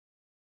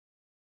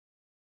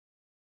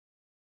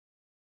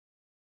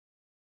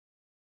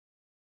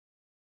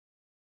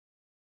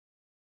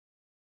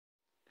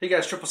Hey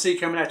guys, Triple C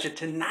coming at you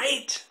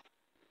tonight.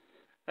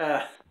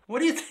 What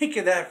do you think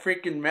of that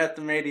freaking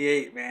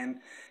Metham88,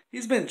 man?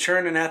 He's been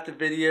churning out the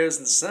videos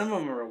and some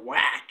of them are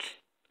whack.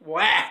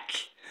 Whack.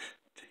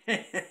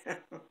 Damn.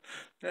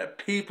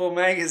 That People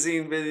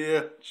magazine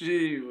video.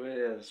 Gee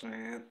whiz,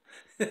 man.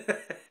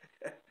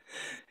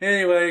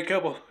 Anyway, a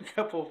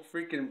couple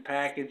freaking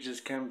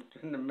packages come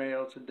in the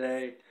mail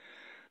today.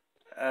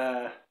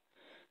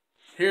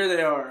 Here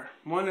they are.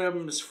 One of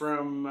them is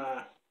from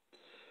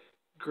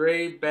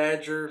Gray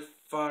Badger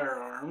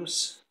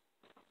Firearms.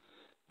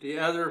 The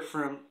other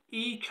from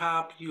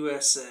eCop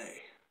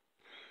USA.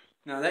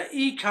 Now that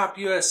eCop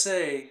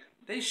USA,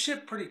 they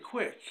ship pretty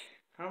quick.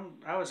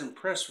 I was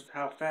impressed with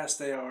how fast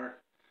they are.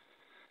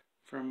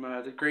 From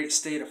the great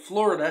state of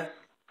Florida.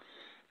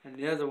 And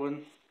the other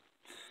one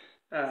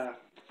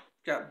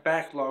got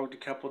backlogged a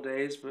couple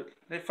days, but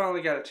they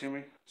finally got it to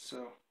me.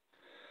 So,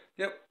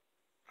 yep,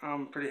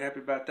 I'm pretty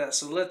happy about that.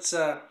 So let's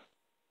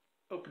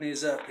open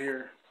these up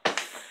here.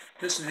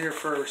 This one here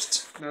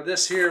first. Now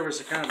this here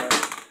was a kind of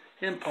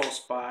a impulse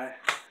buy,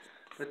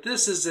 but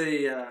this is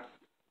a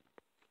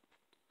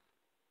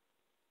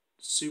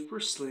super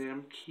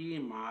slim key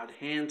mod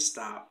hand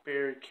stop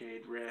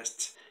barricade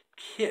rest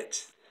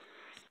kit.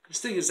 This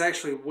thing is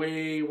actually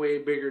way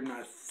bigger than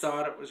I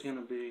thought it was going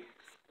to be.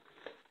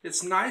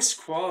 It's nice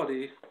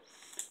quality,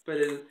 but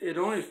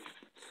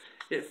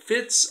it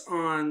fits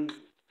on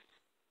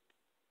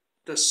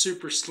the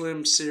super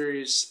slim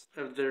series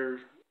of their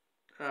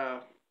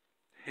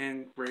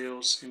hand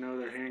rails, you know,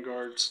 their hand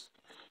guards.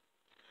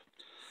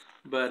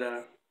 But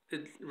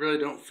it really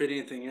don't fit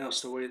anything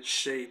else the way it's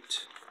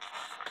shaped.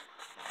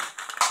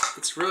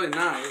 It's really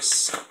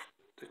nice.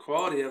 The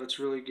quality of it's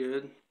really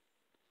good.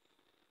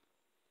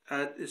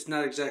 It's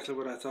not exactly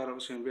what I thought it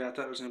was going to be. I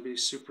thought it was going to be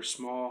super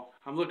small.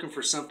 I'm looking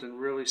for something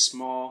really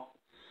small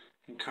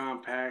and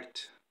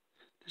compact.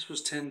 This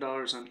was $10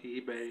 on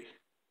eBay.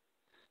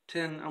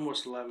 10,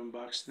 almost 11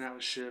 bucks, and that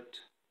was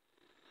shipped.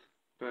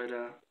 But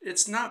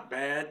it's not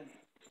bad.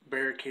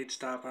 Barricade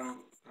stop, I don't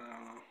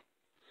know.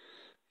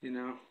 You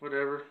know,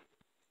 whatever.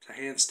 It's a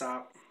hand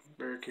stop,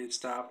 barricade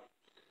stop.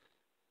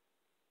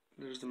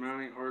 There's the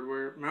mounting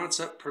hardware. It mounts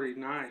up pretty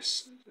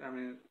nice. I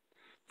mean,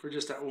 for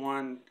just that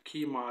one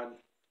key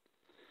mod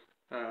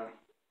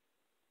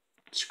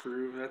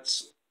screw,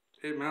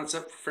 it mounts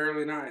up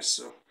fairly nice.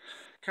 So,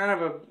 kind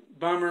of a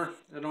bummer.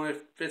 It only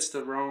fits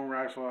the wrong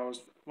rifle. I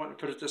was wanting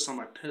to put this on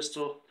my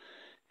pistol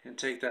and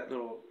take that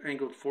little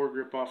angled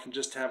foregrip off and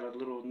just have a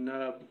little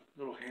nub,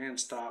 little hand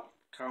stop,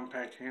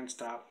 compact hand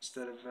stop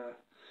instead of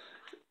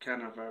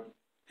kind of a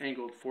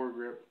angled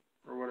foregrip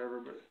or whatever.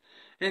 But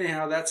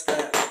anyhow, that's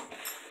that.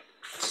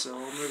 So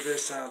we'll move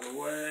this out of the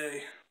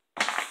way.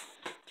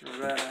 Throw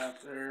that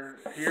out there.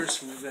 Here's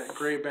some of that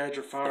Gray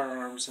Badger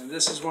Firearms, and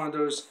this is one of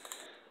those.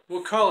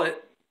 We'll call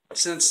it,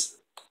 since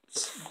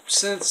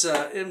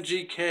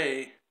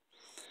MGK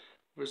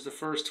was the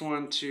first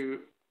one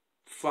to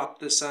flop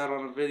this out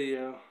on a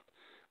video.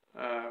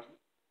 I'm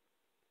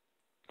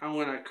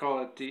going to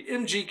call it the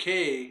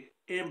MGK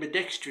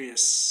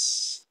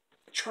Ambidextrous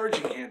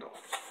charging handle.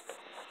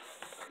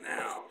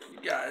 Now, you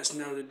guys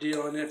know the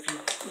deal, and if you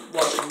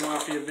watch the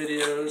Mafia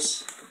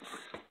videos,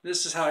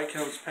 this is how it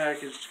comes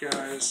packaged,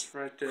 guys,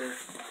 right there.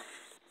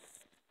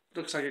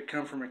 Looks like it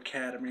come from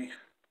Academy.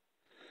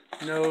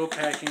 No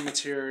packing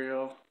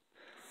material.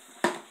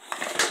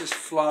 Just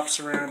flops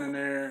around in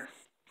there.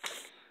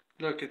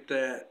 Look at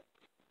that.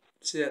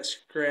 See that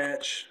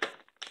scratch?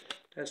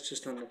 That's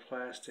just on the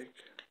plastic.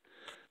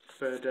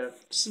 But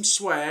some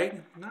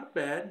swag. Not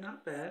bad,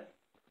 not bad.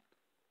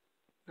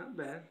 Not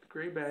bad.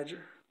 Gray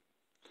Badger.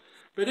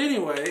 But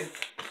anyway,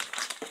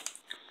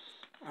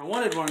 I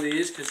wanted one of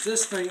these because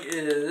this thing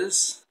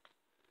is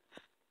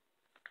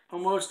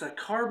almost a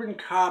carbon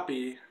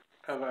copy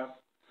of a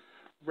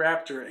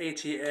Raptor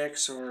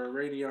ATX or a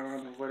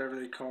Radeon or whatever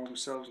they call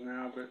themselves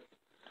now, but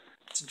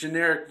it's a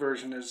generic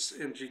version, as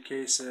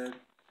MGK said.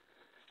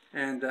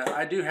 And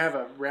I do have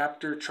a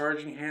Raptor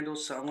charging handle,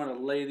 so I'm going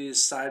to lay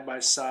these side by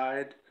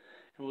side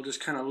and we'll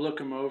just kind of look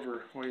them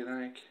over. What do you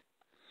think?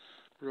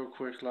 Real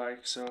quick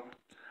like. So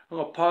I'm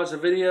going to pause the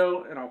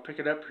video and I'll pick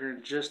it up here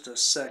in just a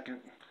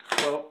second.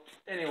 Well,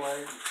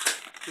 anyway,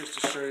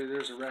 just to show you,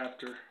 there's a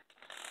Raptor.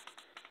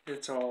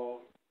 It's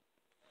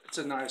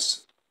a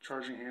nice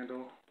charging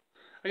handle.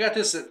 I got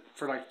this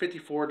for like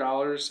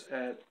 $54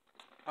 at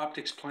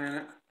Optics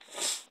Planet.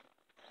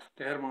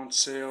 They had them on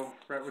sale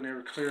right when they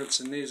were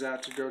clearancing these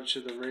out to go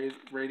to the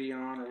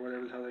Radeon or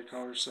whatever the hell they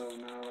call themselves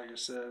now, like I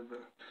said.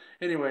 But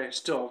anyway,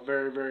 still a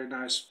very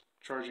nice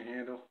charging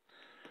handle.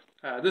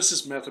 This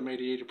is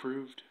Metham88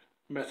 approved.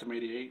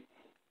 Metham88.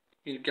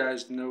 You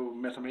guys know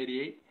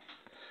Metham88?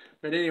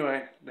 But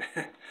anyway,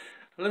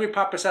 let me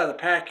pop this out of the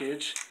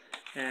package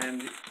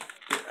and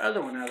the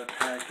other one out of the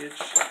package.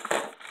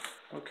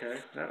 Okay,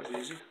 that was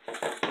easy.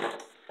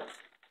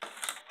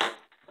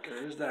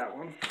 There's that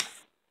one.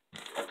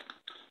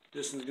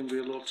 This one's going to be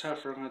a little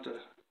tougher. I'm going to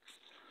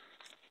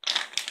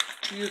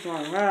have to use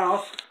my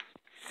mouth.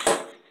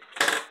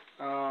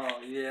 Oh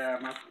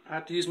yeah, I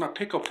have to use my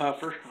pickle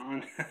puffer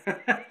on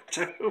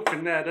to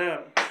open that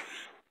up.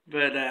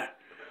 But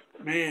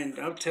man,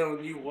 I'm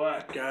telling you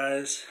what,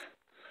 guys,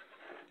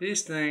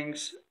 these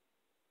things,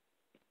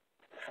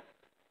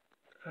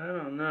 I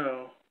don't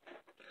know.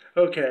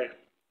 Okay,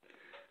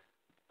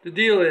 the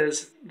deal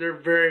is they're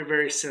very,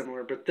 very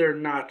similar, but they're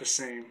not the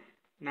same.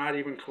 Not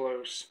even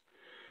close.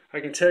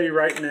 I can tell you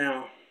right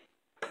now,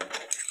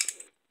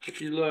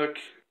 if you look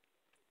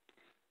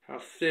how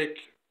thick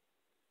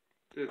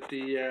that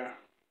the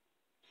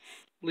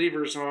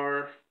levers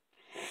are,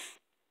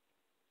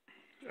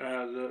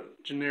 the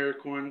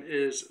generic one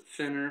is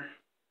thinner,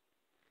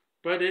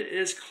 but it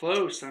is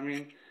close. I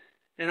mean,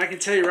 and I can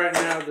tell you right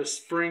now, the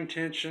spring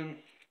tension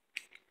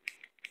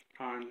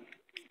on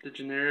the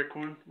generic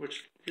one,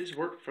 which these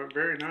work for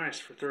very nice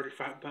for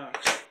 35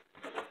 bucks,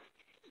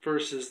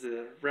 versus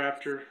the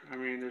Raptor. I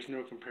mean, there's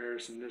no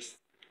comparison. This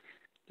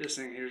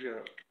thing here's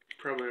got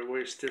probably a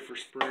way stiffer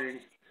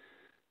spring,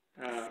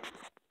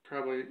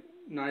 probably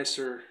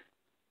nicer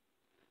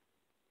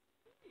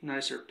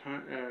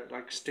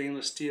like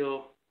stainless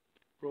steel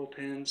roll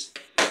pins.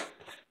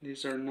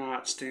 These are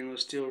not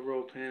stainless steel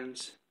roll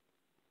pins,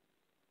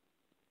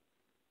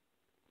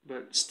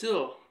 but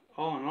still,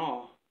 all in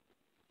all,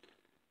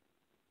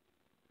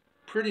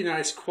 pretty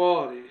nice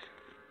quality.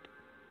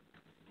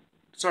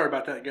 Sorry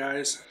about that,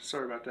 guys.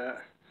 Sorry about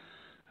that.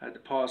 I had to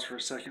pause for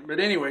a second. But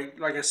anyway,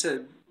 like I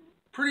said,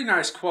 pretty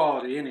nice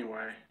quality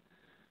anyway.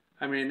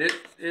 I mean,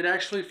 it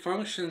actually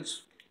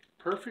functions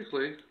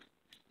perfectly.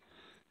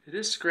 It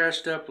is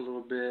scratched up a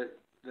little bit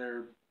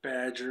there,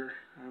 Badger.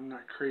 I'm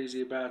not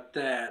crazy about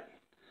that.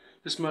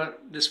 This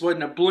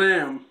wasn't a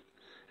blim,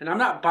 and I'm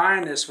not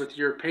buying this with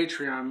your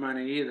Patreon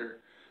money either.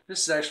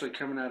 This is actually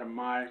coming out of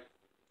my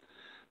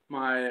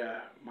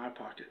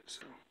pocket.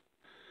 So,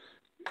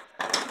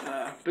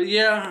 but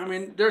yeah, I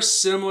mean, they're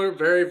similar,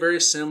 very,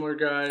 very similar,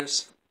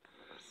 guys.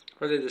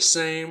 Are they the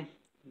same?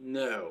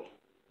 No,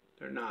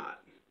 they're not.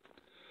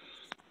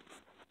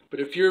 But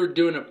if you're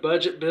doing a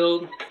budget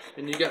build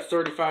and you got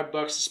 35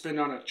 bucks to spend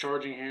on a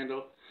charging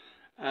handle,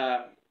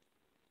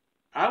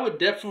 I would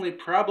definitely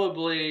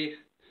probably,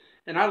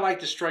 and I like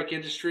the Strike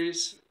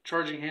Industries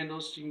charging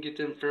handles. You can get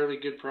them fairly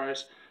good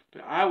price,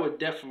 but I would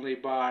definitely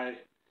buy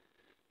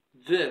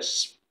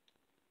this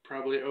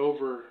probably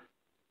over,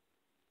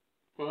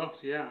 well,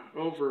 yeah,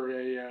 over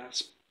a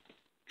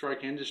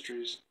Strike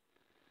Industries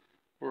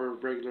or a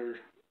regular,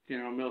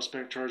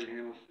 mil-spec charging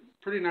handle.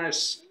 Pretty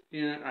nice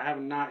unit. I have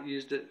not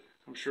used it.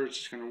 I'm sure it's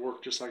just going to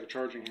work just like a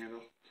charging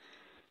handle.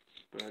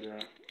 But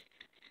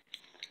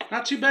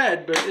not too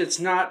bad, but it's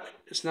not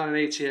an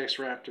ATX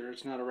Raptor.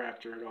 It's not a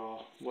Raptor at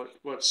all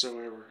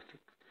whatsoever.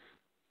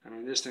 I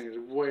mean, this thing is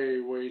way,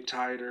 way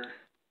tighter.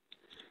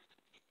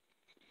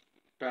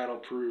 Battle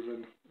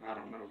proven. I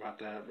don't know about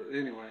that, but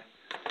anyway.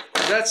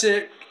 That's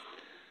it.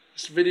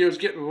 This video is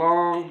getting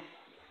long.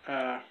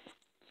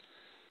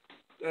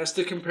 That's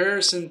the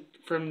comparison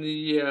from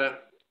the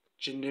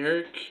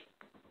generic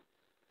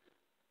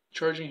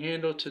charging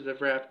handle to the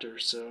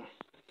Raptor. So,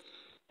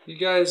 you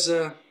guys,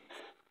 if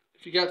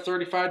you got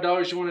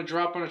 $35 you want to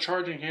drop on a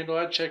charging handle,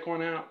 I'd check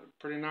one out.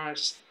 Pretty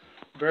nice.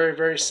 Very,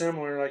 very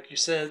similar, like you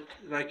said,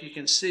 like you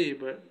can see,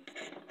 but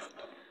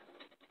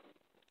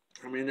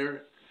I mean,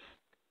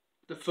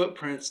 the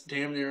footprint's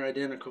damn near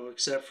identical,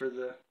 except for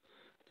the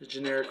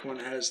generic one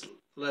has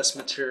less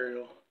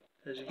material,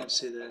 as you can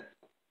see there.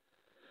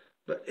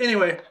 But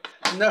anyway,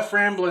 enough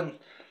rambling.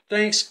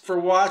 Thanks for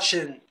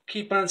watching.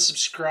 Keep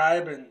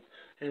unsubscribing,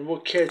 and we'll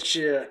catch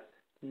you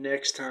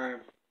next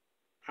time.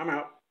 I'm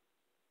out.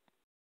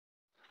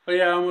 Oh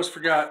yeah, I almost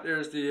forgot.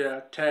 There's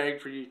the tag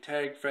for you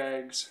tag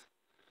fags.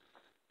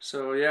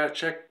 So yeah,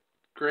 check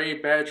Gray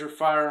Badger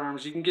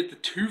Firearms. You can get the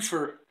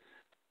twofer.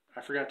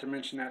 I forgot to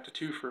mention that, the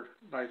twofer,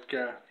 like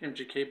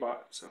MGK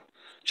bought. So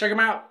check them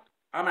out.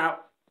 I'm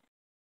out.